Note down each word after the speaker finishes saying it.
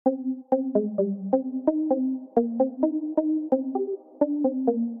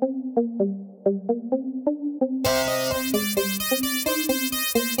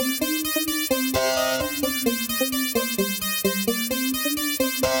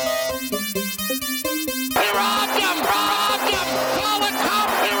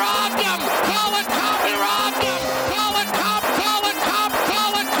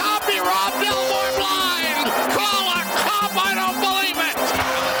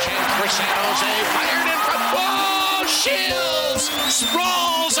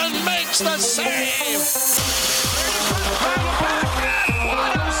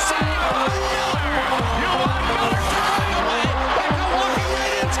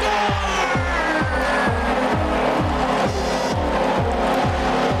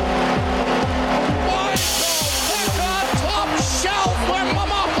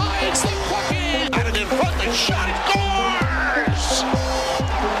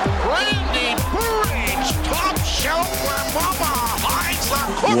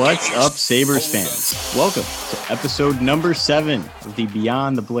What's up, Sabres fans? Welcome to episode number 7 of the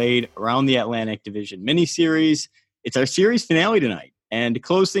Beyond the Blade Around the Atlantic Division mini-series. It's our series finale tonight. And to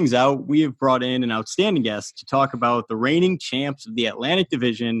close things out, we have brought in an outstanding guest to talk about the reigning champs of the Atlantic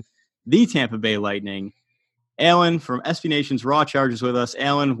Division, the Tampa Bay Lightning. Alan from SB Nation's Raw Chargers with us.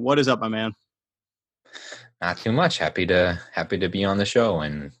 Alan, what is up, my man? Not too much. Happy to be on the show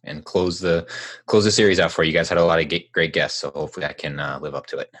and close the series out for you. You guys had a lot of great guests, so hopefully I can live up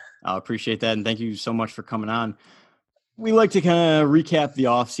to it. I appreciate that, and thank you so much for coming on. We like to kind of recap the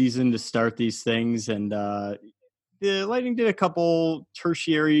off season to start these things, and the Lightning did a couple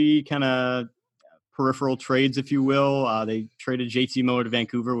tertiary kind of peripheral trades, if you will. They traded JT Miller to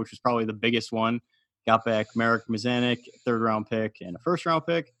Vancouver, which was probably the biggest one. Got back Marek Mazanik, third-round pick, and a first-round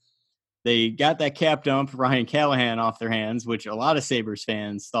pick. They got that cap dump, Ryan Callahan, off their hands, which a lot of Sabres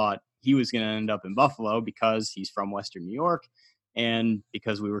fans thought he was going to end up in Buffalo because he's from Western New York and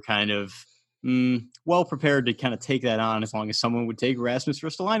because we were kind of well prepared to kind of take that on as long as someone would take Rasmus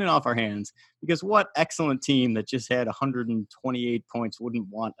Ristolainen off our hands. Because what excellent team that just had 128 points wouldn't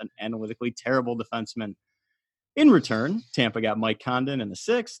want an analytically terrible defenseman? In return, Tampa got Mike Condon in the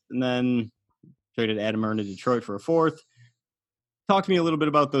 6th and then traded Adam Erne to Detroit for a 4th. Talk to me a little bit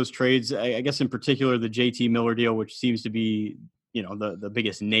about those trades. I guess in particular the JT Miller deal, which seems to be, the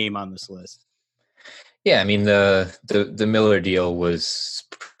biggest name on this list. Yeah, I mean the Miller deal was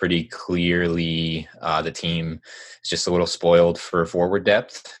pretty clearly the team is just a little spoiled for forward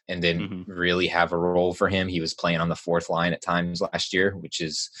depth and didn't really have a role for him. He was playing on the 4th line at times last year, which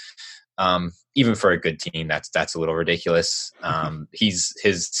is even for a good team, that's a little ridiculous. His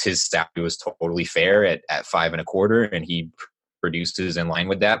salary was totally fair at $5.25, and he produces in line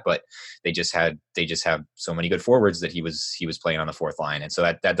with that, but they just have so many good forwards that he was playing on the 4th line, and so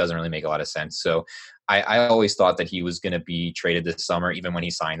that doesn't really make a lot of sense. So I always thought that he was going to be traded this summer, even when he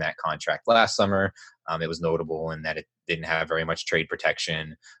signed that contract last summer. It was notable in that it didn't have very much trade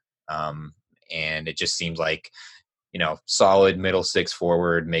protection, and it just seems like solid middle 6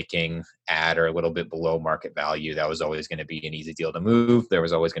 forward making at or a little bit below market value. That was always going to be an easy deal to move. There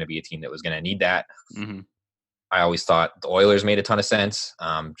was always going to be a team that was going to need that. I always thought the Oilers made a ton of sense,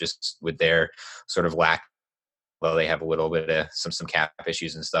 just with their sort of lack. Well, they have a little bit of some cap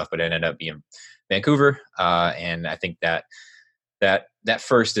issues and stuff, but it ended up being Vancouver. And I think that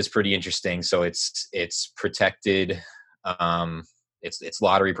first is pretty interesting. So it's protected. It's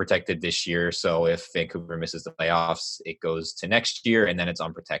lottery protected this year. So if Vancouver misses the playoffs, it goes to next year, and then it's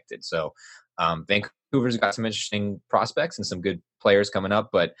unprotected. So Vancouver's got some interesting prospects and some good players coming up,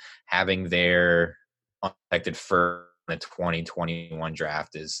 but having their unprotected for the 2021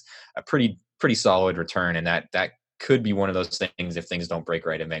 draft is a pretty solid return, and that could be one of those things, if things don't break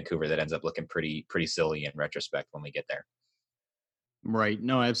right in Vancouver, that ends up looking pretty silly in retrospect when we get there. Right.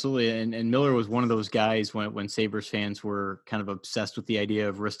 No, absolutely. And Miller was one of those guys when Sabres fans were kind of obsessed with the idea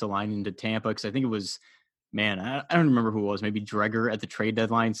of Ristolainen to Tampa, because I think it was, I don't remember who it was, maybe Dreger at the trade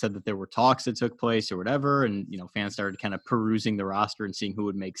deadline said that there were talks that took place or whatever, and fans started kind of perusing the roster and seeing who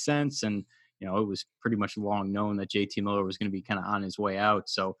would make sense, and it was pretty much long known that JT Miller was going to be kind of on his way out.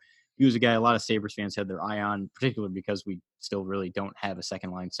 So he was a guy a lot of Sabres fans had their eye on, particularly because we still really don't have a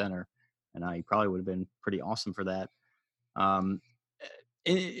second line center. And he probably would have been pretty awesome for that.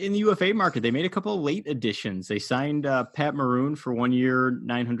 In the UFA market, they made a couple of late additions. They signed Pat Maroon for 1 year,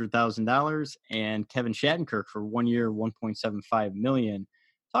 $900,000, and Kevin Shattenkirk for 1 year, $1.75 million.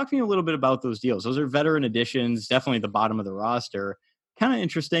 Talk to me a little bit about those deals. Those are veteran additions, definitely the bottom of the roster. Kind of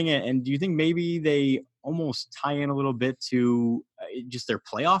interesting. And do you think maybe they almost tie in a little bit to just their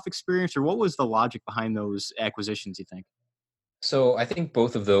playoff experience, or what was the logic behind those acquisitions, you think? So I think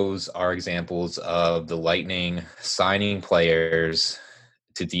both of those are examples of the Lightning signing players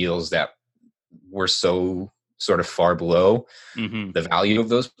to deals that were so sort of far below Mm-hmm. the value of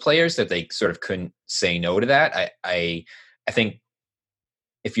those players that they sort of couldn't say no to that. I think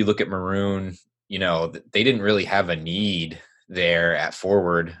if you look at Maroon, they didn't really have a need there at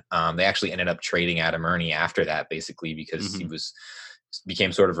forward. They actually ended up trading Adam Ernie after that, basically because he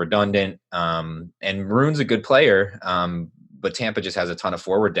became sort of redundant. And Maroon's a good player, but Tampa just has a ton of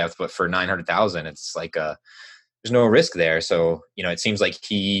forward depth. But for 900,000, it's like there's no risk there. So it seems like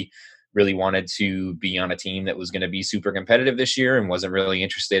he really wanted to be on a team that was going to be super competitive this year and wasn't really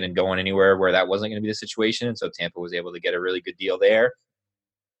interested in going anywhere where that wasn't going to be the situation. And so Tampa was able to get a really good deal there.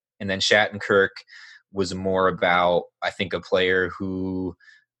 And then Shattenkirk was more about, I think, a player who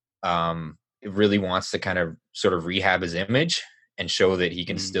really wants to kind of sort of rehab his image and show that he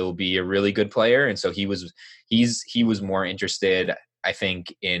can still be a really good player. And so he was more interested, I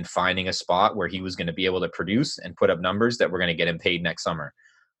think, in finding a spot where he was going to be able to produce and put up numbers that were going to get him paid next summer.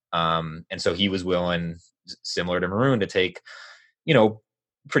 And so he was willing, similar to Maroon, to take,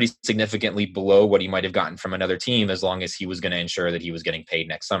 pretty significantly below what he might have gotten from another team, as long as he was going to ensure that he was getting paid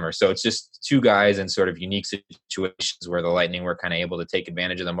next summer. So it's just two guys in sort of unique situations where the Lightning were kind of able to take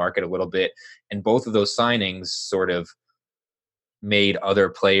advantage of the market a little bit. And both of those signings sort of made other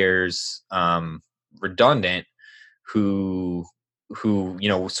players redundant who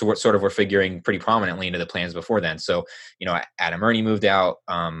sort of were figuring pretty prominently into the plans before then. So, Adam Ernie moved out.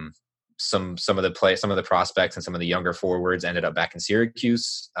 Some of the prospects and some of the younger forwards ended up back in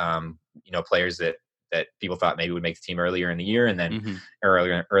Syracuse. Players that people thought maybe would make the team earlier in the year, and then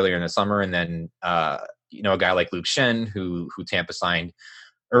earlier in the summer, and then a guy like Luke Shen, who Tampa signed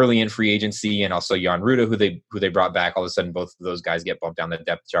early in free agency, and also Jan Ruda, who they brought back. All of a sudden, both of those guys get bumped down the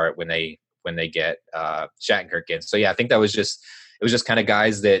depth chart when they get Shattenkirk in. So yeah, I think it was just kind of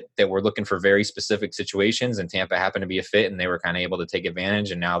guys that were looking for very specific situations, and Tampa happened to be a fit, and they were kind of able to take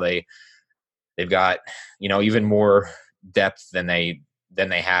advantage. And now they've got even more depth than they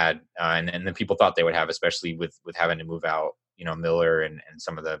had, and then people thought they would have, especially with having to move out Miller and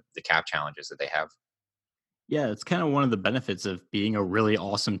some of the cap challenges that they have. Yeah, it's kind of one of the benefits of being a really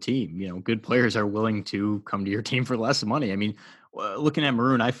awesome team. Good players are willing to come to your team for less money. I mean, looking at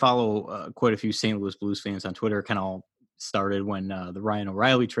Maroon, I follow quite a few St. Louis Blues fans on Twitter. Kind of all started when the Ryan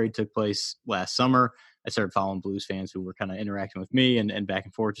O'Reilly trade took place last summer. I started following Blues fans who were kind of interacting with me and back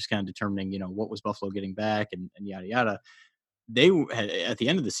and forth, just kind of determining, what was Buffalo getting back and yada, yada. They had, at the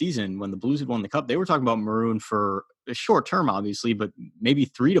end of the season, when the Blues had won the cup, they were talking about Maroon for a short term, obviously, but maybe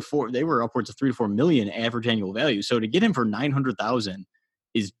 3 to 4. They were upwards of 3 to 4 million average annual value. So to get him for 900,000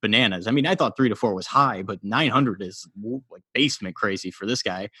 is bananas. I mean, I thought 3 to 4 was high, but 900 is like basement crazy for this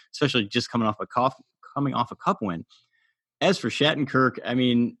guy, especially just coming off a cup win. As for Shattenkirk, I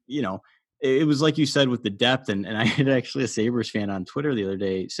mean, it was like you said with the depth, and I had actually a Sabres fan on Twitter the other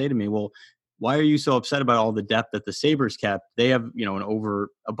day say to me, well, why are you so upset about all the depth that the Sabres kept? They have, an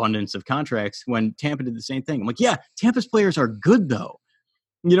overabundance of contracts when Tampa did the same thing. I'm like, yeah, Tampa's players are good, though.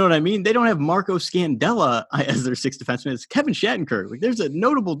 You know what I mean? They don't have Marco Scandella as their sixth defenseman. It's Kevin Shattenkirk. Like, there's a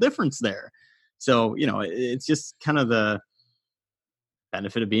notable difference there. So, it's just kind of the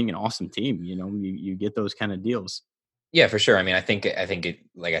benefit of being an awesome team. You get those kind of deals. Yeah, for sure. I mean, I think it,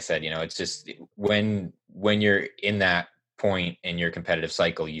 like I said, it's just when you're in that point in your competitive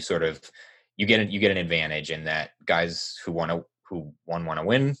cycle, you sort of, you get an advantage in that guys who want to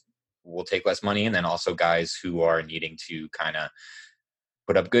win will take less money. And then also guys who are needing to kind of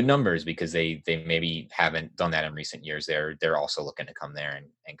put up good numbers because they maybe haven't done that in recent years. They're also looking to come there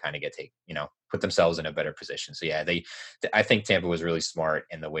and kind of put themselves in a better position. So yeah, I think Tampa was really smart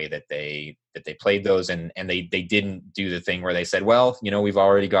in the way that they played those, and they didn't do the thing where they said, well, we've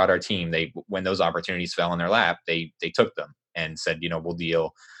already got our team. When those opportunities fell in their lap, they took them and said, we'll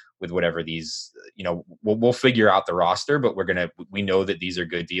deal with whatever these, we'll figure out the roster, but we know that these are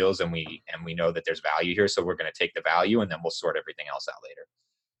good deals, and we know that there's value here. So we're going to take the value, and then we'll sort everything else out later.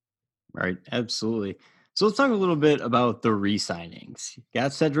 Right. Absolutely. So let's talk a little bit about the re-signings.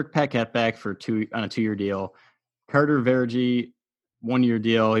 Got Cedric Paquette back on a 2-year deal. Carter Vergy, 1-year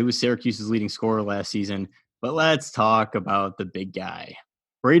deal. He was Syracuse's leading scorer last season. But let's talk about the big guy,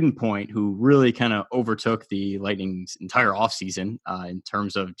 Braden Point, who really kind of overtook the Lightning's entire offseason in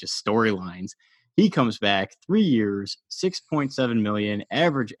terms of just storylines. He comes back 3 years, $6.7 million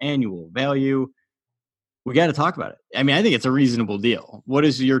average annual value. We got to talk about it. I mean, I think it's a reasonable deal. What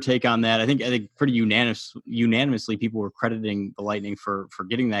is your take on that? I think pretty unanimously people were crediting the Lightning for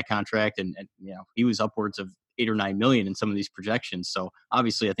getting that contract, and he was upwards of 8 or 9 million in some of these projections. So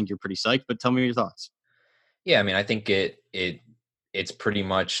obviously, I think you're pretty psyched. But tell me your thoughts. Yeah, I mean, I think it it's pretty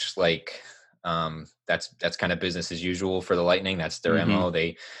much like that's kind of business as usual for the Lightning. That's their Mm-hmm. MO.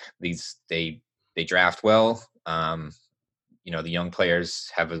 They draft well. The young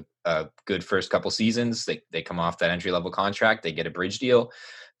players have a good first couple seasons. They come off that entry level contract. They get a bridge deal,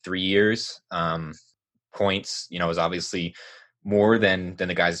 3 years. Points, is obviously more than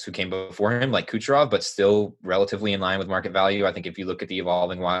the guys who came before him, like Kucherov, but still relatively in line with market value. I think if you look at the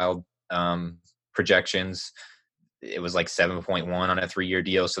Evolving Wild projections, it was like 7.1 on a 3-year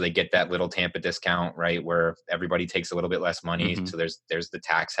deal. So they get that little Tampa discount, right, where everybody takes a little bit less money. Mm-hmm. So there's the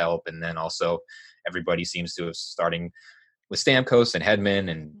tax help, and then also everybody seems to have starting with Stamkos and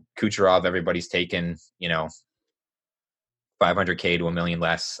Hedman and Kucherov. Everybody's taken 500K to $1 million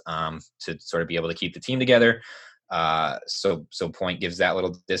less to sort of be able to keep the team together. So Point gives that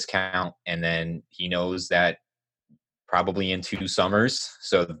little discount, and then he knows that probably in 2 summers,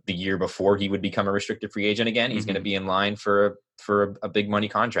 so the year before he would become a restricted free agent again, he's going to be in line for a big money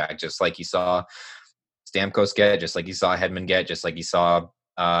contract, just like he saw Stamkos get, just like he saw Hedman get, just like he saw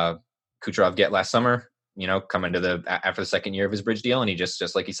Kucherov get last summer. Coming to after the second year of his bridge deal, and he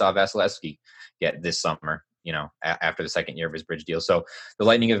just like he saw Vasilevsky get this summer. After the second year of his bridge deal. So the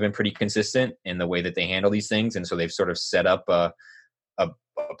Lightning have been pretty consistent in the way that they handle these things, and so they've sort of set up a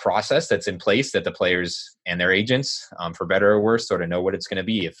process that's in place that the players and their agents, for better or worse, sort of know what it's going to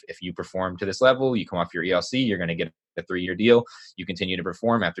be. If you perform to this level, you come off your ELC, you're going to get a 3-year deal. You continue to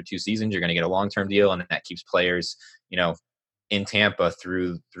perform after 2 seasons, you're going to get a long-term deal, and that keeps players, in Tampa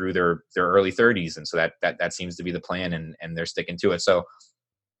through their early 30s. And so that seems to be the plan, and they're sticking to it. So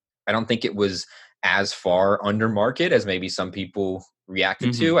I don't think it was as far under market as maybe some people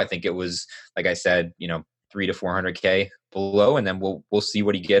reacted to. I think it was, like I said, 300 to 400K below, and then we'll see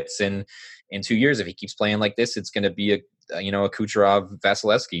what he gets in 2 years. If he keeps playing like this, it's going to be a Kucherov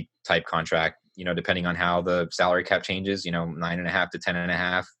Vasilevsky type contract, depending on how the salary cap changes, 9.5 to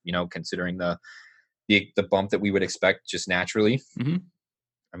 10.5, considering the bump that we would expect just naturally.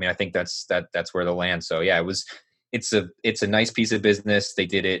 I mean, I think that's where they'll land. So yeah, it's a nice piece of business. They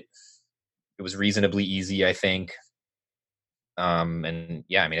did it. It was reasonably easy, I think. And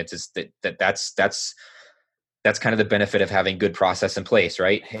yeah, I mean, it's just that's kind of the benefit of having good process in place,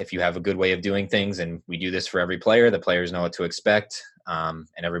 right? If you have a good way of doing things, and we do this for every player, the players know what to expect. And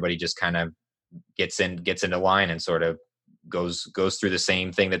everybody just kind of gets into line and sort of goes through the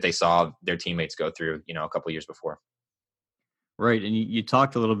same thing that they saw their teammates go through, a couple of years before. Right. And you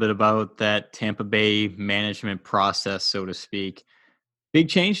talked a little bit about that Tampa Bay management process, so to speak. Big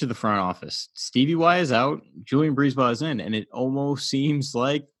change to the front office. Stevie Y is out, Julian Breezeball is in, and it almost seems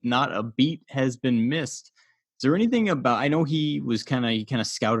like not a beat has been missed. Is there anything about, I know he kind of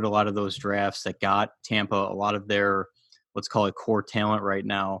scouted a lot of those drafts that got Tampa a lot of their, let's call it core talent right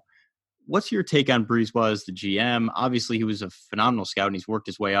now. What's your take on Breezeball as the GM? Obviously, he was a phenomenal scout, and he's worked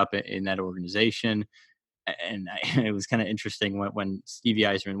his way up in that organization. And it was kind of interesting when Stevie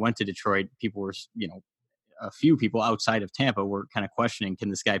Yzerman went to Detroit, people were, a few people outside of Tampa were kind of questioning, can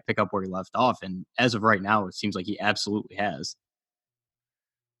this guy pick up where he left off? And as of right now, it seems like he absolutely has.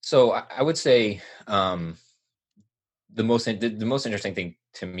 So I would say the most interesting thing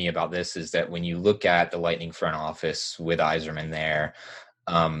to me about this is that when you look at the Lightning front office with Yzerman there,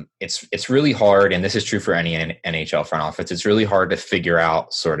 it's really hard, and this is true for any NHL front office. It's really hard to figure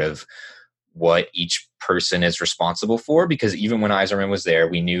out sort of what each person is responsible for, because even when Yzerman was there,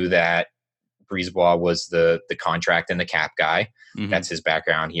 we knew that Breezeball was the contract and the cap guy. That's his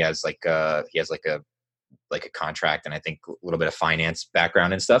background. He has like a contract, and I think a little bit of finance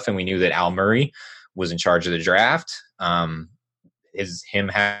background and stuff. And we knew that Al Murray was in charge of the draft. Him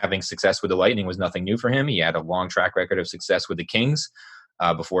having success with the Lightning was nothing new for him. He had a long track record of success with the Kings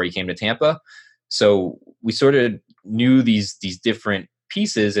before he came to Tampa. So we sort of knew these different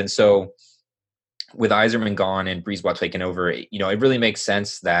pieces. And so with Yzerman gone and Breezeball taken over, it really makes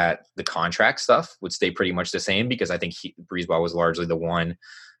sense that the contract stuff would stay pretty much the same, because I think Breezeball was largely the one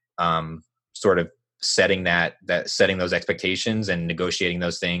sort of setting those expectations and negotiating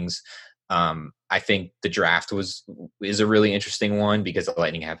those things. I think the draft is a really interesting one, because the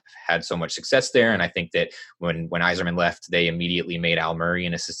Lightning have had so much success there. And I think that when Yzerman left, they immediately made Al Murray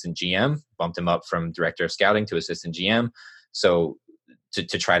an assistant GM, bumped him up from director of scouting to assistant GM. So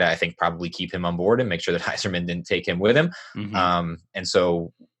to try to, I think, probably keep him on board and make sure that Yzerman didn't take him with him. And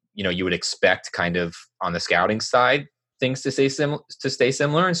so, you would expect kind of on the scouting side, things to stay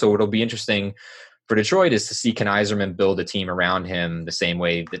similar. And so it'll be interesting for Detroit is to see, can Yzerman build a team around him the same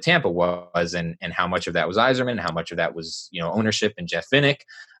way that Tampa was, and how much of that was Yzerman, how much of that was, ownership and Jeff Vinik.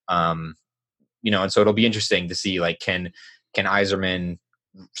 And so it'll be interesting to see, like, can Yzerman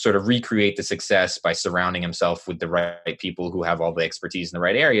sort of recreate the success by surrounding himself with the right people who have all the expertise in the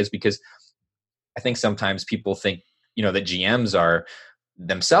right areas. Because I think sometimes people think, that GMs are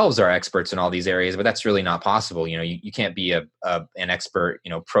themselves are experts in all these areas, but that's really not possible. You can't be an expert,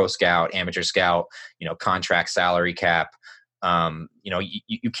 pro scout, amateur scout, contract, salary cap.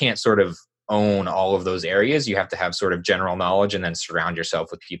 You can't sort of own all of those areas. You have to have sort of general knowledge and then surround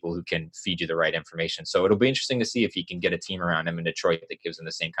yourself with people who can feed you the right information. So it'll be interesting to see if he can get a team around him in Detroit that gives him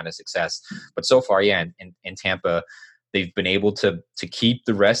the same kind of success. But so far, yeah, in Tampa, they've been able to keep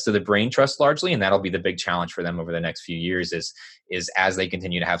the rest of the brain trust largely, and that'll be the big challenge for them over the next few years. Is as they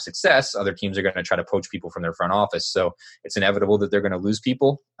continue to have success, other teams are going to try to poach people from their front office. So it's inevitable that they're going to lose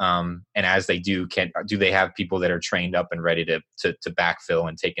people. And as they do they have people that are trained up and ready to backfill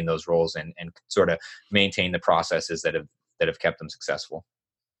and take in those roles and sort of maintain the processes that have kept them successful?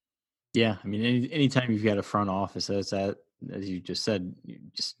 Yeah, I mean, anytime you've got a front office that's as you just said,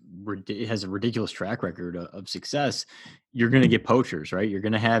 it has a ridiculous track record of success, you're going to get poachers, right? You're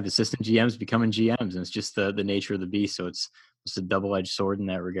going to have assistant GMs becoming GMs, and it's just the nature of the beast. So it's a double-edged sword in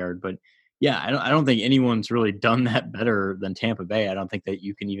that regard. But yeah, I don't think anyone's really done that better than Tampa Bay. I don't think that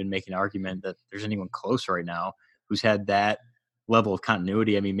you can even make an argument that there's anyone close right now who's had that level of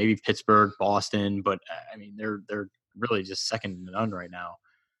continuity. I mean, maybe Pittsburgh, Boston, but I mean, they're really just second to none right now.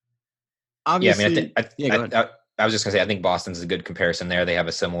 Yeah, I mean, Obviously, go ahead. I was just gonna say, I think Boston's a good comparison there. They have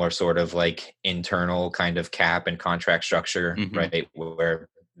a similar sort of like internal kind of cap and contract structure, right? Where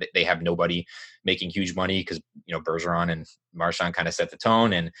they have nobody making huge money because, Bergeron and Marchand kind of set the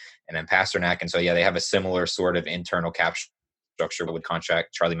tone, and then Pasternak. And so, yeah, they have a similar sort of internal cap structure with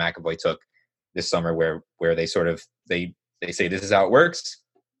contract Charlie McAvoy took this summer, where they sort of, they say, this is how it works.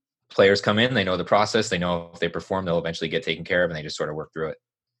 Players come in, they know the process, they know if they perform, they'll eventually get taken care of, and they just sort of work through it.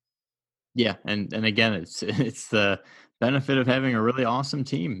 Yeah, and again, it's the benefit of having a really awesome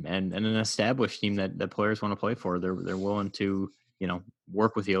team and an established team that players want to play for. They're willing to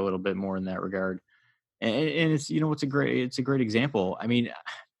work with you a little bit more in that regard. And it's it's a great example. I mean,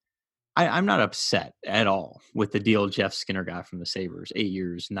 I'm not upset at all with the deal Jeff Skinner got from the Sabres, 8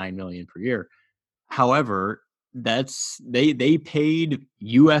 years, $9 million per year. However, they paid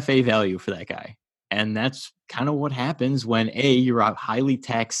UFA value for that guy. And that's kind of what happens when A, you're a highly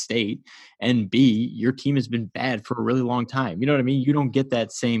taxed state, and B, your team has been bad for a really long time. You know what I mean? You don't get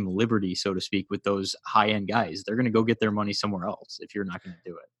that same liberty, so to speak, with those high-end guys. They're going to go get their money somewhere else if you're not going to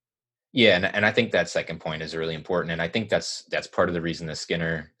do it. Yeah, and I think that second point is really important, and I think that's part of the reason the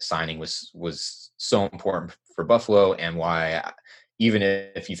Skinner signing was so important for Buffalo, and why, even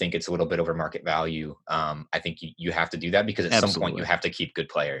if you think it's a little bit over market value, I think you have to do that, because at some point you have to keep good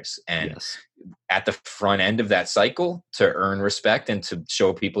players, and at the front end of that cycle, to earn respect and to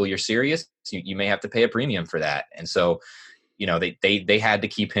show people you're serious, you may have to pay a premium for that. And so, they had to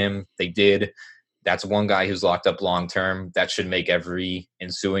keep him. They did. That's one guy who's locked up long term. That should make every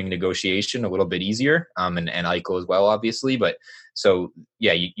ensuing negotiation a little bit easier, and Eichel as well, obviously. But so,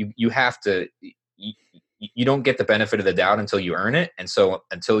 yeah, you have to. You don't get the benefit of the doubt until you earn it, and so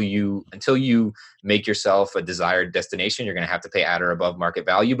until you make yourself a desired destination, you're going to have to pay at or above market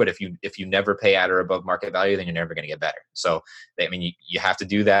value. But if you never pay at or above market value, then you're never going to get better. So, I mean, you have to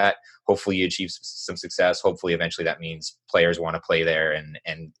do that. Hopefully you achieve some success. Hopefully eventually that means players want to play there,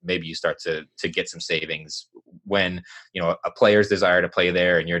 and maybe you start to get some savings when, a player's desire to play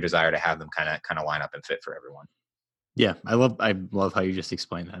there and your desire to have them kind of line up and fit for everyone. Yeah, I love how you just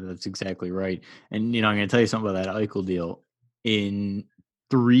explained that. That's exactly right. And I'm going to tell you something about that Eichel deal. In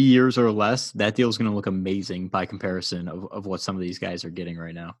 3 years or less, that deal is going to look amazing by comparison of what some of these guys are getting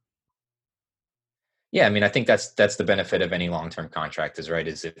right now. Yeah, I mean, I think that's the benefit of any long-term contract is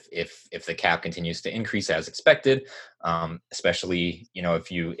if the cap continues to increase as expected, especially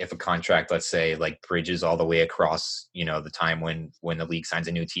if a contract, let's say, like bridges all the way across the time when the league signs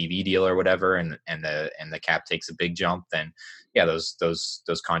a new TV deal or whatever, and the cap takes a big jump, then yeah, those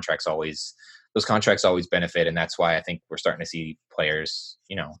contracts always benefit, and that's why I think we're starting to see players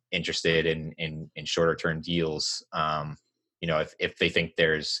interested in shorter term deals. If they think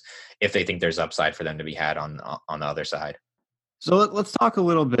there's upside for them to be had on the other side. So let's talk a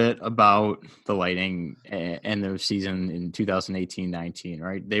little bit about the Lightning and their season in 2018-19,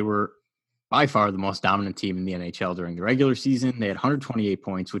 right? They were by far the most dominant team in the NHL during the regular season. They had 128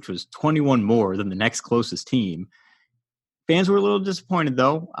 points, which was 21 more than the next closest team. Fans were a little disappointed,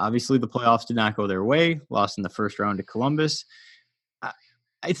 though. Obviously, the playoffs did not go their way, lost in the first round to Columbus.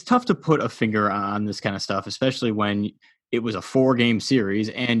 It's tough to put a finger on this kind of stuff, especially when it was a 4-game series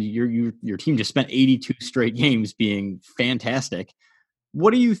and your team just spent 82 straight games being fantastic.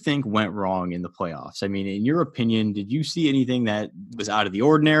 What do you think went wrong in the playoffs? I mean, in your opinion, did you see anything that was out of the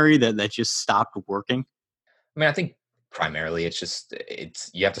ordinary that just stopped working? I mean, I think primarily it's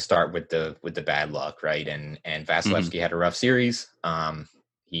you have to start with the bad luck, right? And Hmm. Vasilevsky had a rough series.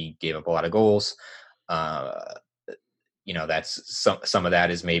 He gave up a lot of goals. Uh, that's some of that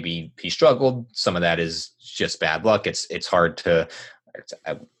is maybe he struggled. Some of that is just bad luck. It's hard to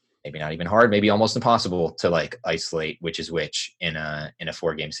maybe not even hard, maybe almost impossible to like isolate which is which in a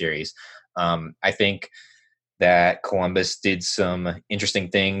 4-game series. I think that Columbus did some interesting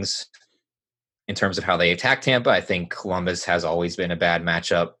things in terms of how they attack Tampa. I think Columbus has always been a bad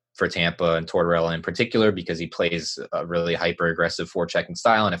matchup for Tampa and Tortorella in particular because he plays a really hyper aggressive forechecking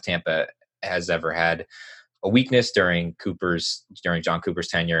style. And if Tampa has ever had a weakness during John Cooper's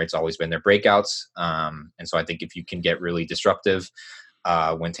tenure, it's always been their breakouts. And so I think if you can get really disruptive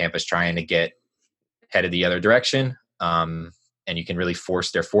when Tampa's trying to get headed the other direction, and you can really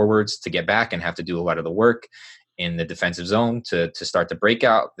force their forwards to get back and have to do a lot of the work in the defensive zone to start to break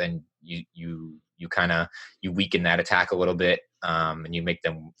out, then you kind of you weaken that attack a little bit, and you make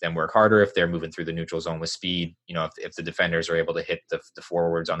them work harder if they're moving through the neutral zone with speed. If the defenders are able to hit the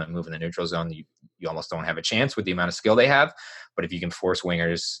forwards on the move in the neutral zone, you almost don't have a chance with the amount of skill they have. But if you can force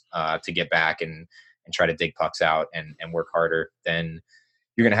wingers to get back and try to dig pucks out and work harder, then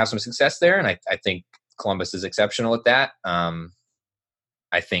you're going to have some success there. And I think Columbus is exceptional at that.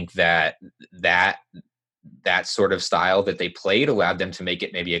 I think that sort of style that they played allowed them to make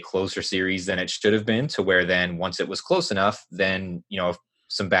it maybe a closer series than it should have been, to where then once it was close enough, then,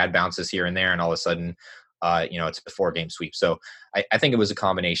 some bad bounces here and there, and all of a sudden, it's a 4-game sweep. So I think it was a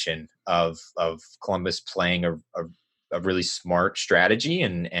combination of Columbus playing a really smart strategy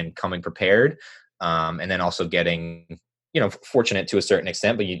and coming prepared. And then also getting, fortunate to a certain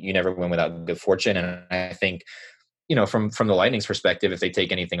extent, but you never win without good fortune. And I think, from the Lightning's perspective, if they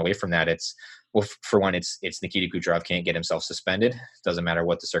take anything away from that, for one, it's Nikita Kucherov can't get himself suspended. Doesn't matter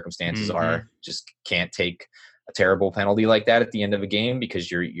what the circumstances Hmm. are, just can't take a terrible penalty like that at the end of a game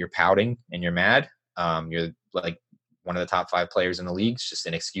because you're pouting and you're mad. You're like one of the top 5 players in the league. It's just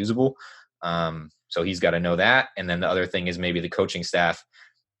inexcusable. So he's got to know that. And then the other thing is maybe the coaching staff.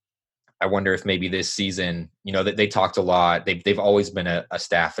 I wonder if maybe this season, that they talked a lot. They've always been a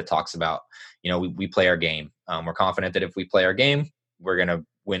staff that talks about, we play our game. We're confident that if we play our game, we're going to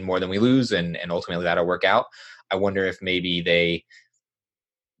win more than we lose, and ultimately that'll work out. I wonder if maybe they,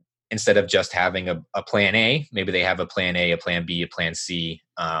 instead of just having a plan A, maybe they have a plan A, a plan B, a plan C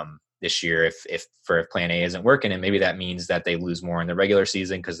this year. If plan A isn't working, and maybe that means that they lose more in the regular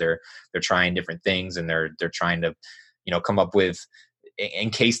season because they're trying different things and they're trying to, come up with,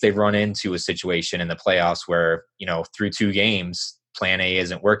 in case they run into a situation in the playoffs where, through 2 games, plan A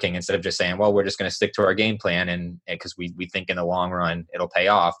isn't working, instead of just saying, well, we're just going to stick to our game plan. And because we think in the long run, it'll pay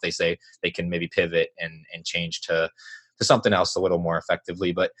off. They say they can maybe pivot and change to something else a little more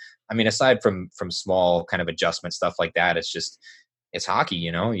effectively. But I mean, aside from small kind of adjustment stuff like that, it's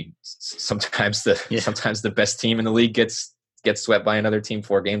hockey, sometimes Yeah. sometimes the best team in the league gets swept by another team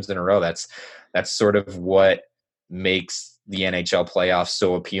 4 games in a row. That's sort of what makes the NHL playoffs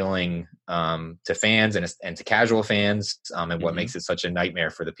so appealing to fans and to casual fans, and what makes it such a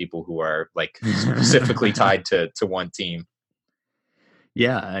nightmare for the people who are like specifically Hmm. tied to one team.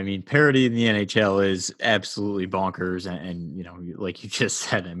 Yeah, I mean, parity in the NHL is absolutely bonkers, and like you just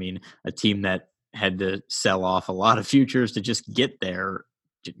said, I mean, a team that had to sell off a lot of futures to just get there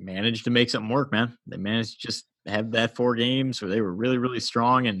managed to make something work, man. They managed to just have that 4 games where they were really, really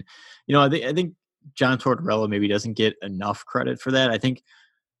strong, and I think John Tortorella maybe doesn't get enough credit for that. I think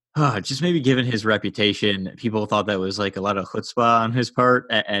just maybe given his reputation, people thought that was like a lot of chutzpah on his part,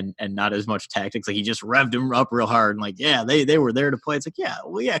 and not as much tactics. Like he just revved him up real hard and like, yeah, they were there to play. It's like, yeah,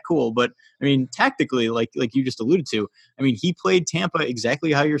 well, yeah, cool. But I mean, tactically, like you just alluded to, I mean, he played Tampa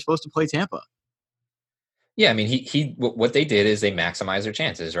exactly how you're supposed to play Tampa. Yeah, I mean, what they did is they maximize their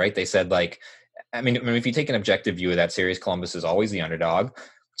chances, right? They said like, I mean, if you take an objective view of that series, Columbus is always the underdog,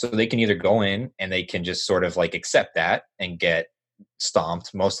 so they can either go in and they can just sort of like accept that and get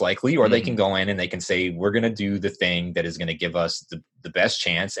stomped most likely, or they can Hmm. go in and they can say we're going to do the thing that is going to give us the best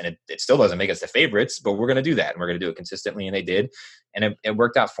chance, and it still doesn't make us the favorites, but we're going to do that and we're going to do it consistently, and they did, and it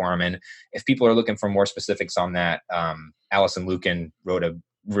worked out for them. And if people are looking for more specifics on that, Allison Lukin wrote a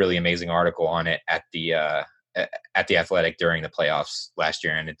really amazing article on it at the Athletic during the playoffs last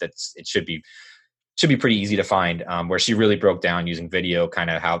year, and it should be pretty easy to find, where she really broke down using video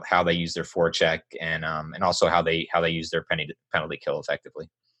kind of how they use their forecheck and also how they use their penalty kill effectively.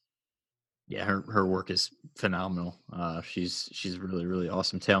 Yeah, her work is phenomenal. She's really, really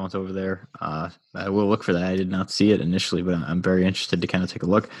awesome talent over there. I will look for that. I did not see it initially, but I'm very interested to kind of take a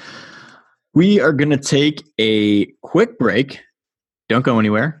look. We are going to take a quick break. Don't go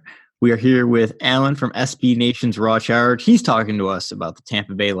anywhere. We are here with Alan from SB Nation's Raw Charge. He's talking to us about the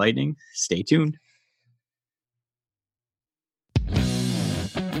Tampa Bay Lightning. Stay tuned.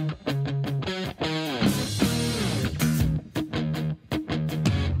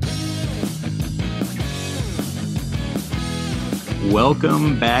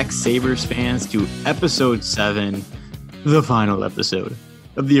 Welcome back, Sabres fans, to episode 7, the final episode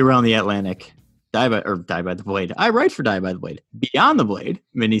of the Around the Atlantic Die by the Blade. I write for Die by the Blade. Beyond the Blade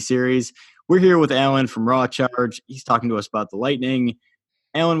miniseries. We're here with Alan from Raw Charge. He's talking to us about the Lightning.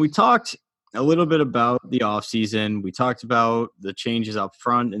 Alan, we talked a little bit about the offseason. We talked about the changes up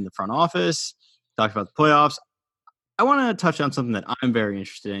front in the front office. Talked about the playoffs. I want to touch on something that I'm very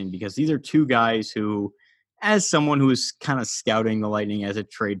interested in because these are two guys who, as someone who is kind of scouting the Lightning as a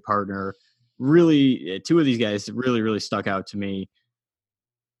trade partner, really, two of these guys really, really stuck out to me.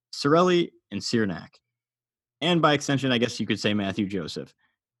 Cirelli and Cernak. And by extension, I guess you could say Matthew Joseph.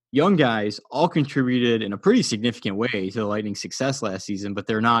 Young guys all contributed in a pretty significant way to the Lightning's success last season, but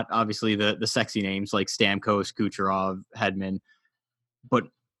they're not obviously the sexy names like Stamkos, Kucherov, Hedman, but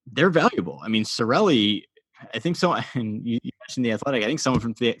they're valuable. I mean, Cirelli, I think so. And you mentioned The Athletic. I think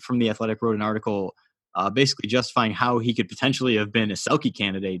someone from the Athletic wrote an article basically justifying how he could potentially have been a Selke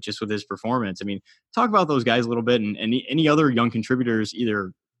candidate just with his performance. I mean, talk about those guys a little bit and any other young contributors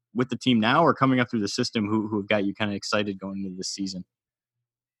either with the team now or coming up through the system who have got you kind of excited going into this season.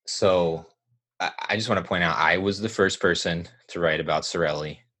 So I just want to point out, I was the first person to write about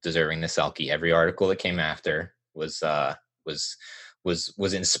Cirelli deserving the Selke. Every article that came after was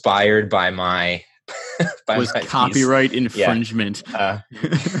inspired by my was copyright infringement.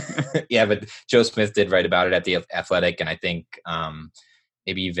 Yeah, but Joe Smith did write about it at the Athletic, and I think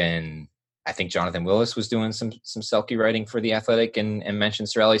maybe even I think Jonathan Willis was doing some Selke writing for the Athletic and mentioned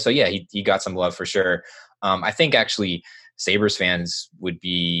Cirelli. So yeah, he got some love for sure. I think actually Sabres fans would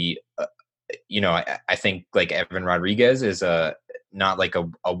be, I think like Evan Rodriguez is not like a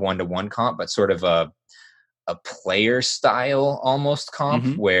 1-to-1 comp, but sort of a player style almost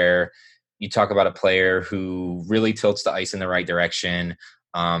comp where you talk about a player who really tilts the ice in the right direction,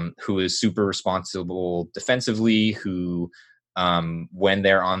 who is super responsible defensively, who when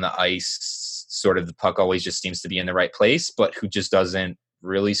they're on the ice, sort of the puck always just seems to be in the right place, but who just doesn't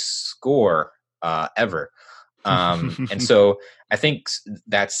really score ever. And so I think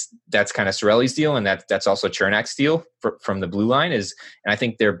that's kind of Cirelli's deal, and that's also Chernak's deal from the blue line and I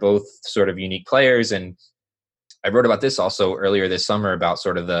think they're both sort of unique players. And I wrote about this also earlier this summer about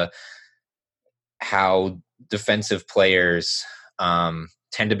sort of how defensive players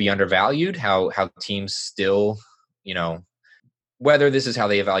tend to be undervalued, how teams still, whether this is how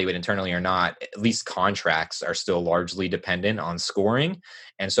they evaluate internally or not, at least contracts are still largely dependent on scoring.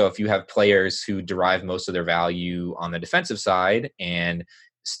 And so if you have players who derive most of their value on the defensive side and,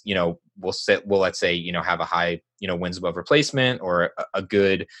 let's say, have a high, wins above replacement or a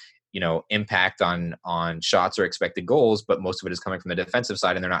good, impact on shots or expected goals, but most of it is coming from the defensive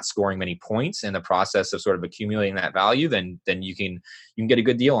side and they're not scoring many points in the process of sort of accumulating that value, then you can get a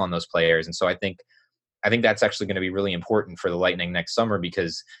good deal on those players. And so I think that's actually going to be really important for the Lightning next summer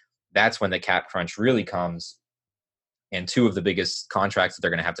because that's when the cap crunch really comes. And two of the biggest contracts that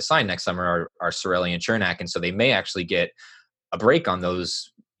they're going to have to sign next summer are Cirelli and Cernak. And so they may actually get a break on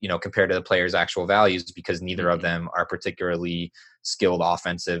those, compared to the players' actual values because neither of them are particularly skilled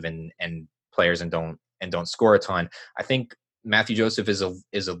offensive and players and don't score a ton. I think Matthew Joseph is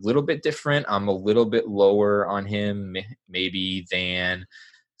a little bit different. I'm a little bit lower on him maybe than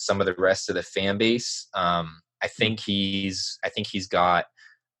some of the rest of the fan base. I think he's got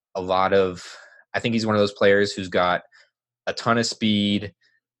a lot of, I think he's one of those players who's got a ton of speed,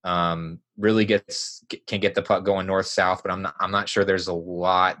 really can get the puck going north-south, but I'm not sure there's a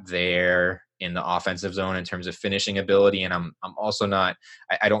lot there in the offensive zone in terms of finishing ability. And I'm also not,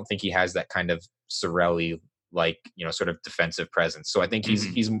 I don't think he has that kind of Cirelli like, sort of defensive presence. So I think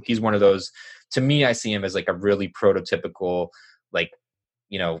he's one of those, to me, I see him as like a really prototypical, like,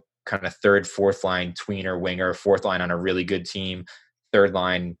 kind of third, fourth line tweener winger, fourth line on a really good team, third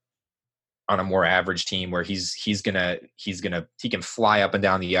line on a more average team where he can fly up and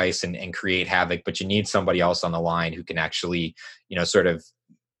down the ice and create havoc, but you need somebody else on the line who can actually, sort of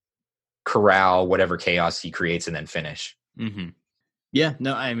corral whatever chaos he creates and then finish. Mm-hmm. Yeah,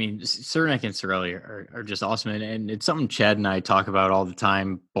 no, I mean, Cernak and Cirelli are just awesome. And it's something Chad and I talk about all the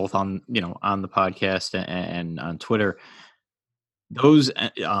time, both on the podcast and on Twitter. those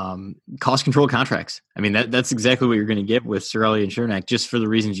cost control contracts. I mean, that's exactly what you're going to get with Cirelli and Chernak, just for the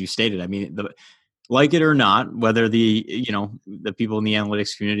reasons you stated. I mean, like it or not, whether the people in the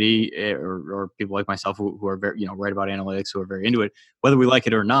analytics community or people like myself who are very, write about analytics, who are very into it, whether we like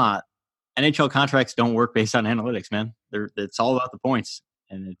it or not, NHL contracts don't work based on analytics, man. It's all about the points,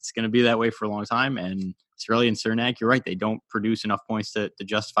 and it's going to be that way for a long time. And Cirelli and Cernak, you're right, they don't produce enough points to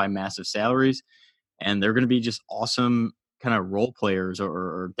justify massive salaries, and they're going to be just awesome kind of role players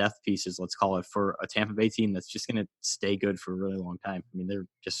or depth pieces, let's call it, for a Tampa Bay team that's just going to stay good for a really long time. I mean, they're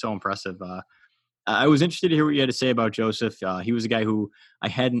just so impressive. I was interested to hear what you had to say about Joseph. He was a guy who I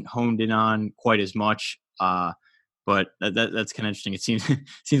hadn't honed in on quite as much, but that's kind of interesting. It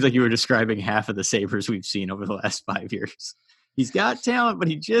seems like you were describing half of the Sabres we've seen over the last 5 years. He's got talent, but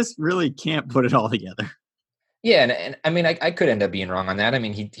he just really can't put it all together. Yeah, and I mean, I could end up being wrong on that. I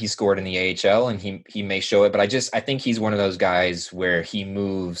mean, he scored in the AHL, and he may show it, but I think he's one of those guys where he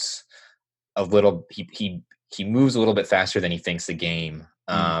moves a little. He moves a little bit faster than he thinks the game.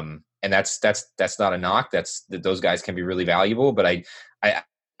 And that's not a knock. Those guys can be really valuable, but I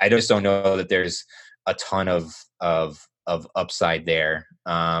just don't know that there's a ton of upside there.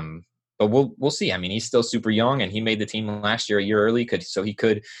 But we'll see. I mean, he's still super young, and he made the team last year a year early.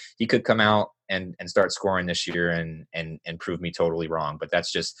 He could come out and start scoring this year and prove me totally wrong. But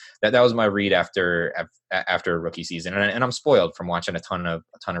that's just that was my read after a rookie season, and I'm spoiled from watching a ton of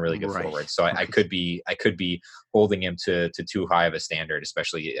really good forwards. So I could be holding him to too high of a standard,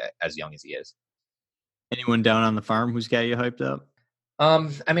 especially as young as he is. Anyone down on the farm who's got you hyped up?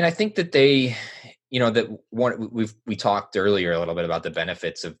 I mean, I think that they, that one we talked earlier a little bit about the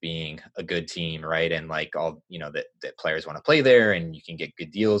benefits of being a good team, right? And like all, that players want to play there and you can get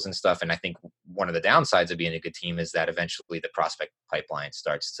good deals and stuff. And I think one of the downsides of being a good team is that eventually the prospect pipeline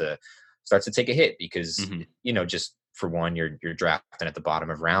starts to take a hit because, just for one, you're drafting at the bottom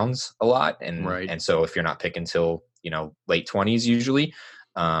of rounds a lot. And so if you're not picking till, late 20s usually,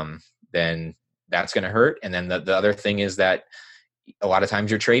 then that's going to hurt. And then the other thing is that a lot of times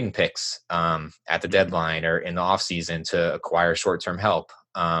you're trading picks at the deadline or in the off season to acquire short-term help.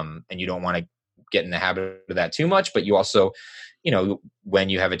 And you don't want to get in the habit of that too much, but you also, when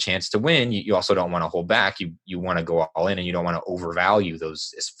you have a chance to win, you also don't want to hold back. You want to go all in, and you don't want to overvalue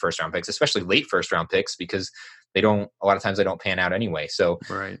those first round picks, especially late first round picks, because a lot of times they don't pan out anyway. So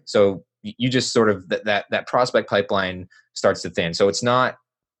you just sort of that prospect pipeline starts to thin. So it's not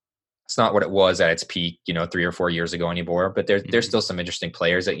what it was at its peak, 3 or 4 years ago anymore, but there's still some interesting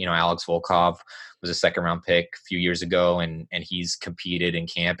players that, Alex Volkov was a second round pick a few years ago, and he's competed in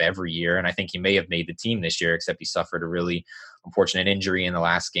camp every year. And I think he may have made the team this year, except he suffered a really unfortunate injury in the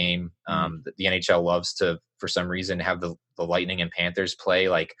last game. The NHL loves to, for some reason, have the Lightning and Panthers play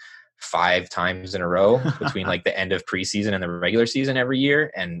like 5 times in a row between like the end of preseason and the regular season every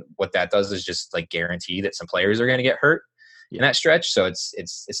year. And what that does is just like guarantee that some players are going to get hurt in that stretch. So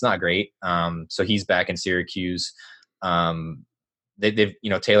it's not great. So he's back in Syracuse. They've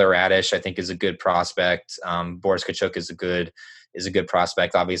Taylor Radish, I think, is a good prospect. Boris Kachuk is a good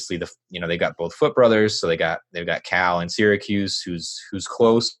prospect. Obviously they got both Foot brothers. So they've got Cal in Syracuse, who's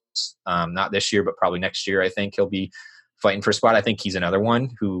close. Not this year, but probably next year. I think he'll be fighting for a spot. I think he's another one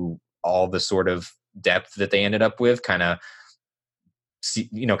who all the sort of depth that they ended up with kind of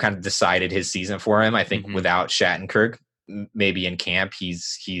decided his season for him. I think without Shattenkirk, maybe in camp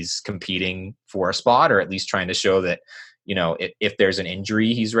he's competing for a spot, or at least trying to show that if there's an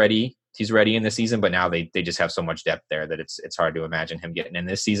injury he's ready in the season. But now they just have so much depth there that it's hard to imagine him getting in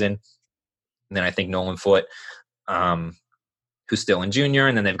this season. And then I think Nolan Foote, who's still in junior,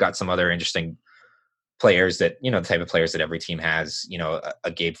 and then they've got some other interesting players that the type of players that every team has.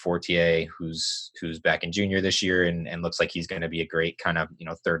 A Gabe Fortier who's back in junior this year and looks like he's going to be a great kind of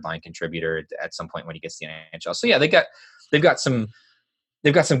third line contributor at some point when he gets to the NHL. So yeah, they've got some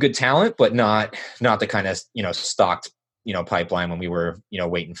good talent, but not the kind of stocked pipeline when we were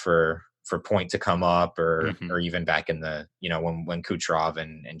waiting for Point to come up or even back in the when Kucherov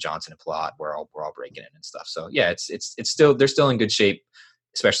and Johnson and Palat were all breaking in and stuff. So yeah, it's still, they're still in good shape,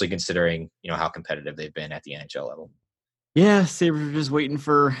 especially considering how competitive they've been at the NHL level. Yeah, Sabres are just waiting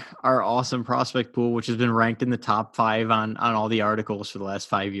for our awesome prospect pool, which has been ranked in the top 5 on all the articles for the last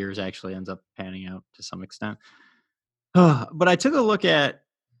 5 years. Actually ends up panning out to some extent. But I took a look at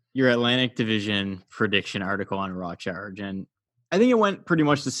your Atlantic Division prediction article on Raw Charge, and I think it went pretty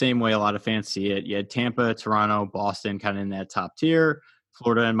much the same way a lot of fans see it. You had Tampa, Toronto, Boston kind of in that top tier,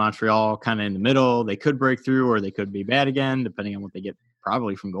 Florida and Montreal kind of in the middle. They could break through or they could be bad again, depending on what they get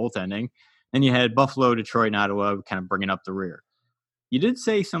probably from goaltending. Then you had Buffalo, Detroit, and Ottawa kind of bringing up the rear. You did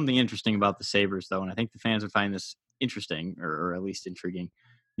say something interesting about the Sabres, though, and I think the fans would find this interesting, or at least intriguing.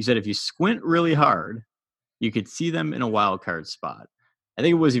 You said if you squint really hard, you could see them in a wild card spot. I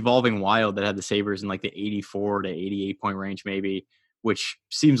think it was Evolving Wild that had the Sabres in like the 84 to 88 point range, maybe, which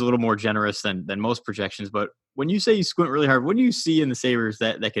seems a little more generous than most projections. But when you say you squint really hard, what do you see in the Sabres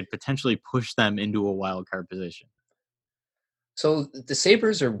that could potentially push them into a wild card position? So the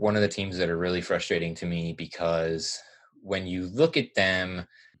Sabres are one of the teams that are really frustrating to me because when you look at them,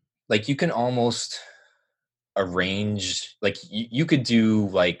 like you can almost arrange, like you could do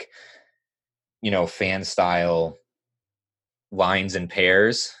like, fan style lines and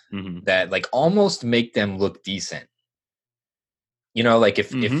pairs that like almost make them look decent. Like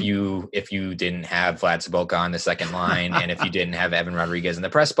if you didn't have Vlad Saboka on the second line, and if you didn't have Evan Rodriguez in the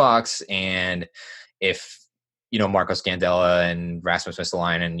press box, and if Marco Scandella and Rasmus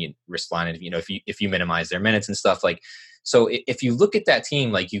Ristolainen, if you minimize their minutes and stuff, like, so if you look at that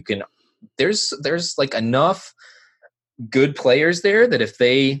team, like you can, there's like enough good players there that if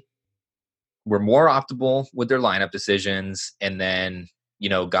they were more optimal with their lineup decisions, and then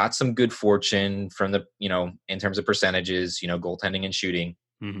got some good fortune from the in terms of percentages, goaltending and shooting,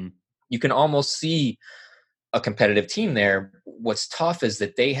 you can almost see a competitive team there. What's tough is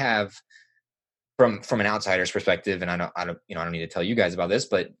that they have, from an outsider's perspective, and I don't need to tell you guys about this,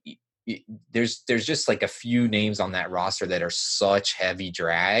 but there's just like a few names on that roster that are such heavy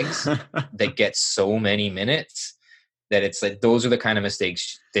drags that get so many minutes that it's like those are the kind of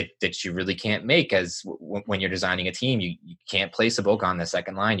mistakes that you really can't make as when you're designing a team. You can't play Saboka on the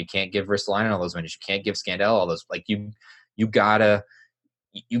second line. You can't give Ristolainen all those minutes. You can't give Scandella all those. Like you gotta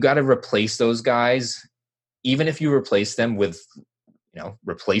replace those guys, even if you replace them with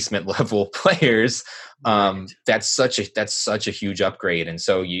replacement level players. Right. That's such a huge upgrade. And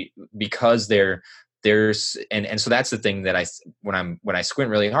so because there's and so that's the thing that when I squint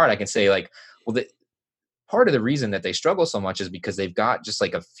really hard, I can say like, well, part of the reason that they struggle so much is because they've got just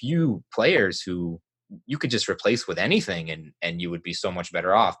like a few players who you could just replace with anything and you would be so much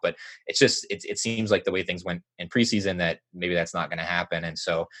better off. But it's just, it seems like the way things went in preseason that maybe that's not going to happen. And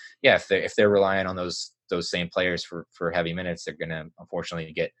so, yeah, if they're relying on those same players for heavy minutes, they're going to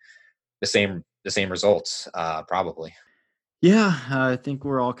unfortunately get the same results, probably. Yeah, I think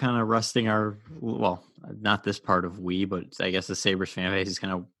we're all kind of resting well, not this part of but I guess the Sabres fan base is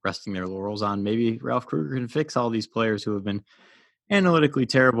kind of resting their laurels on maybe Ralph Kruger can fix all these players who have been analytically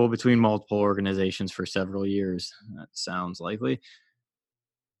terrible between multiple organizations for several years. That sounds likely.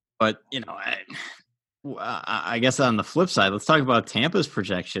 But, I guess on the flip side, let's talk about Tampa's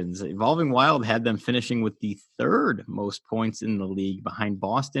projections. Evolving Wild had them finishing with the third most points in the league behind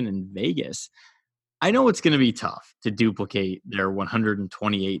Boston and Vegas. I know it's going to be tough to duplicate their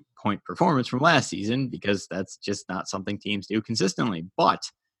 128 point performance from last season because that's just not something teams do consistently. But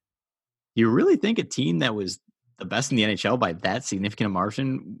do you really think a team that was the best in the NHL by that significant a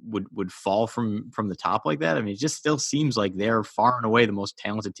margin would fall from the top like that? I mean, it just still seems like they're far and away the most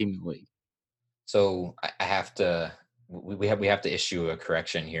talented team in the league. So I have to, we have to issue a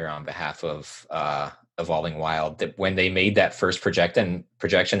correction here on behalf of Evolving Wild, that when they made that first projection,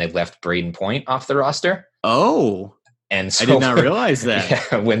 they left Braden Point off the roster. Oh, and so I did not realize that.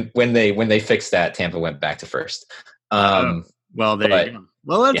 Yeah, when they fixed that, Tampa went back to first. Well, there you go.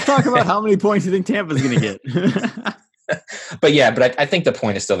 Well, let's talk about how many points you think Tampa's going to get. But I think the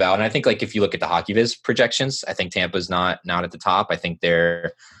point is still valid. And I think like if you look at the HockeyViz projections, I think Tampa's not at the top. I think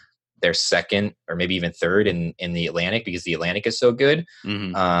they're second or maybe even third in the Atlantic because the Atlantic is so good.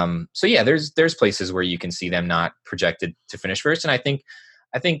 Mm-hmm. So yeah, there's places where you can see them not projected to finish first. And I think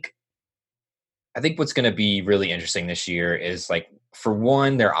what's going to be really interesting this year is, like, for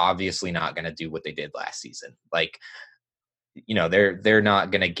one, they're obviously not going to do what they did last season. Like, they're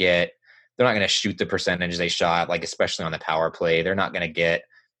not going to shoot the percentage they shot, like, especially on the power play. They're not going to get,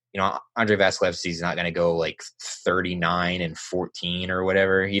 Andre Vasilevsky's not going to go like 39-14 or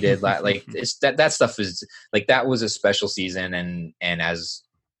whatever he did. Like, it's that stuff is like, that was a special season. And as,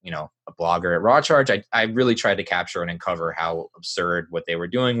 a blogger at Raw Charge, I really tried to capture and uncover how absurd what they were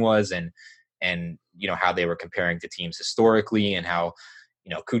doing was, and how they were comparing to teams historically, and how,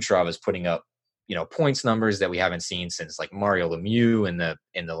 Kucherov is putting up, points numbers that we haven't seen since like Mario Lemieux in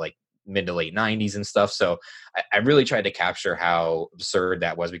the like mid to late 90s and stuff. So I really tried to capture how absurd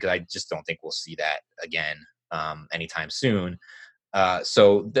that was, because I just don't think we'll see that again anytime soon.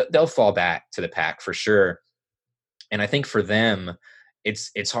 So they'll fall back to the pack for sure. And I think for them,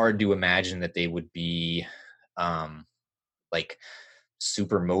 it's hard to imagine that they would be like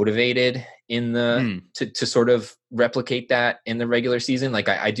super motivated in to sort of replicate that in the regular season. Like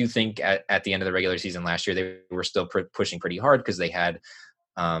I do think at the end of the regular season last year, they were still pushing pretty hard because they had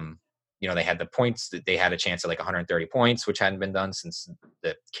they had the points that they had a chance at like 130 points, which hadn't been done since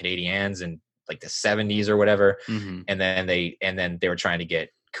the Canadiens in like the 70s or whatever. Mm-hmm. And then they were trying to get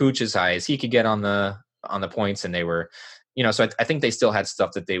Cooch as high as he could get on the points. And they were, so I think they still had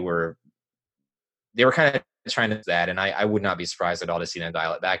stuff that they were kind of trying to do that. And I would not be surprised at all to see them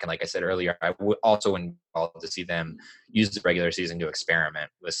dial it back. And like I said earlier, I would also love to see them use the regular season to experiment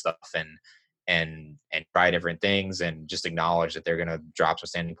with stuff and try different things and just acknowledge that they're going to drop some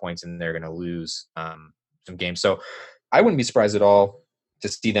standing points and they're going to lose some games. So I wouldn't be surprised at all to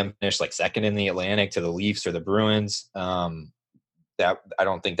see them finish like second in the Atlantic to the Leafs or the Bruins. That I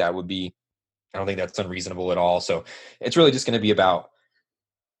don't think that's unreasonable at all. So it's really just going to be about,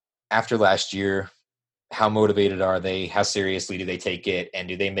 after last year, how motivated are they? How seriously do they take it? And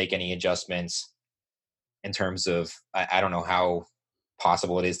do they make any adjustments in terms of, I don't know how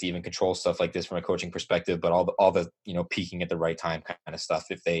possible it is to even control stuff like this from a coaching perspective, but all the peaking at the right time kind of stuff.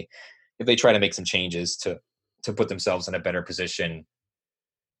 If they try to make some changes to put themselves in a better position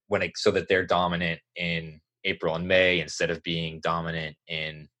so that they're dominant in April and May instead of being dominant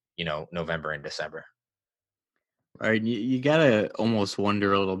in November and December. Right. You got to almost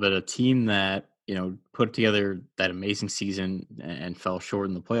wonder a little bit, a team that, put together that amazing season and fell short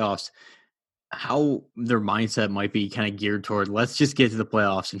in the playoffs, how their mindset might be kind of geared toward, let's just get to the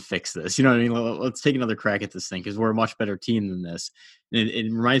playoffs and fix this. You know what I mean? Let's take another crack at this thing because we're a much better team than this. And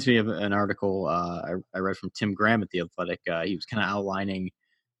it reminds me of an article I read from Tim Graham at The Athletic. He was kind of outlining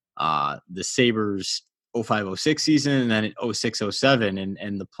the Sabres 05-06 season and then 06-07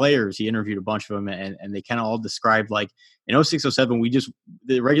 and the players. He interviewed a bunch of them and they kind of all described like in 06-07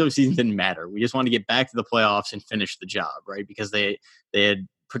 the regular season didn't matter. We just wanted to get back to the playoffs and finish the job, right? Because they had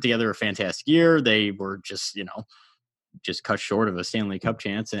put together a fantastic year. They were just cut short of a Stanley Cup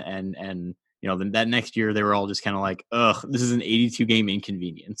chance and that next year they were all just kind of like, ugh, this is an 82 game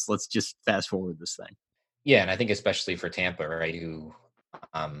inconvenience. Let's just fast forward this thing. Yeah, and I think especially for Tampa, right, who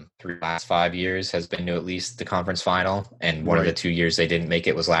through the last 5 years has been to at least the conference final, and one of the 2 years they didn't make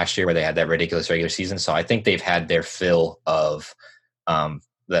it was last year where they had that ridiculous regular season. So I think they've had their fill of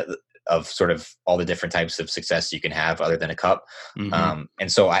of sort of all the different types of success you can have other than a cup. Mm-hmm.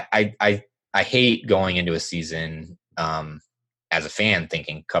 And so I hate going into a season as a fan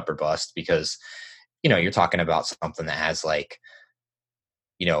thinking cup or bust, because you're talking about something that has like,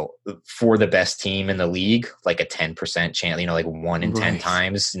 for the best team in the league, like a 10% chance, like 1 in 10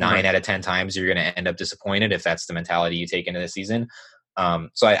 times, 9 out of 10 times, you're going to end up disappointed if that's the mentality you take into the season.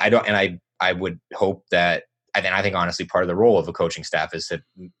 So I don't, and I would hope that, and I think honestly part of the role of a coaching staff is to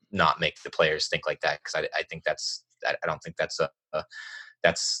not make the players think like that. Cause I think I don't think that's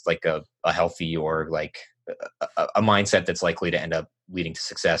that's like a healthy or like a mindset that's likely to end up leading to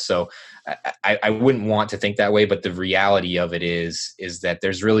success. So I wouldn't want to think that way, but the reality of it is that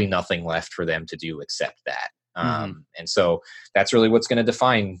there's really nothing left for them to do except that. And so that's really what's going to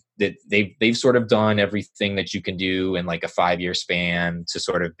define that. They've sort of done everything that you can do in like a 5-year span to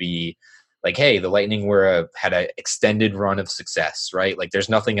sort of be like, hey, the Lightning had an extended run of success, right? Like there's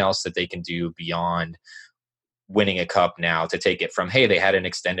nothing else that they can do beyond winning a cup now to take it from, hey, they had an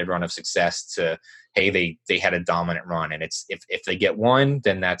extended run of success to, hey, they had a dominant run. And it's, if they get one,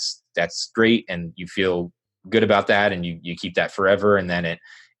 then that's great. And you feel good about that. And you keep that forever. And then it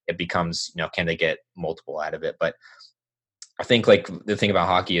becomes, can they get multiple out of it? But I think like the thing about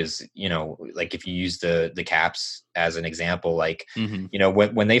hockey is, like if you use the Caps as an example, like,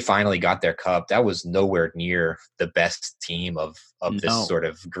 when they finally got their cup, that was nowhere near the best team of this sort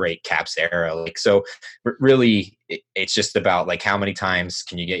of great Caps era. Like, so really it's just about like, how many times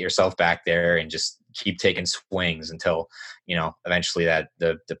can you get yourself back there and just keep taking swings until, eventually that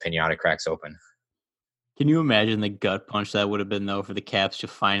the pinata cracks open. Can you imagine the gut punch that would have been, though, for the Caps to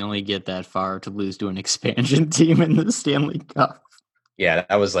finally get that far to lose to an expansion team in the Stanley Cup? Yeah,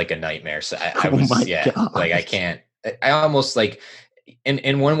 that was like a nightmare. So I God. like I almost like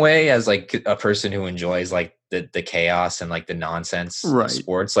in one way, as like a person who enjoys like the chaos and like the nonsense of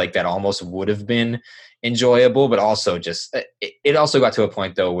sports, like that almost would have been enjoyable, but also just it also got to a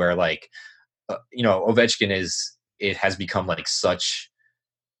point though where like Ovechkin has become like such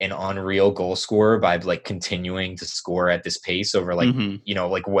an unreal goal scorer by like continuing to score at this pace over like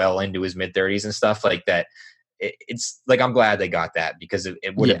like well into his mid-30s and stuff like that. It's like, I'm glad they got that, because it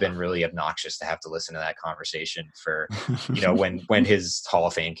would have been really obnoxious to have to listen to that conversation for when his Hall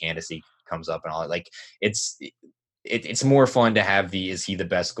of Fame candidacy comes up and all that. Like it's more fun to have is he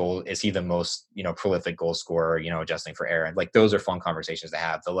the most prolific goal scorer, adjusting for error, and like those are fun conversations to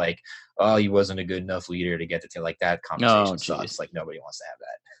have. The like, oh, he wasn't a good enough leader to get to like that conversation sucks. Like nobody wants to have that.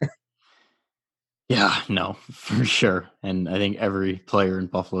 Yeah, no, for sure. And I think every player in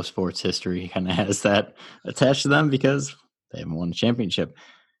Buffalo sports history kind of has that attached to them because they haven't won a championship.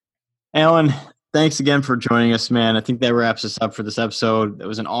 Alan, thanks again for joining us, man. I think that wraps us up for this episode. It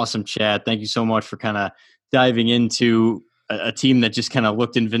was an awesome chat. Thank you so much for kind of diving into a team that just kind of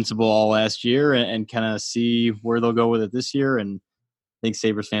looked invincible all last year and kind of see where they'll go with it this year. And I think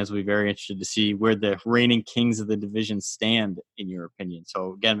Sabres fans will be very interested to see where the reigning kings of the division stand, in your opinion.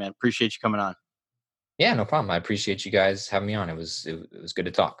 So, again, man, appreciate you coming on. Yeah, no problem. I appreciate you guys having me on. It was good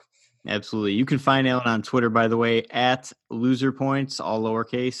to talk. Absolutely. You can find Alan on Twitter, by the way, at loserpoints, all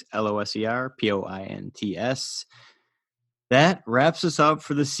lowercase, LOSERPOINTS. That wraps us up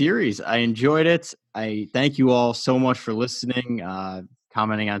for the series. I enjoyed it. I thank you all so much for listening,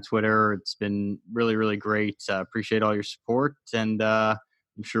 commenting on Twitter. It's been really, really great. Appreciate all your support. And I'm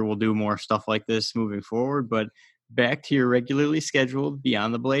sure we'll do more stuff like this moving forward. But back to your regularly scheduled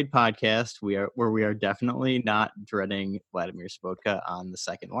Beyond the Blade podcast, where we are definitely not dreading Vladimir Spotka on the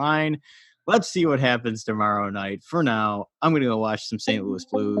second line. Let's see what happens tomorrow night. For now, I'm going to go watch some St. Louis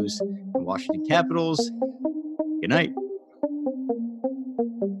Blues and Washington Capitals. Good night.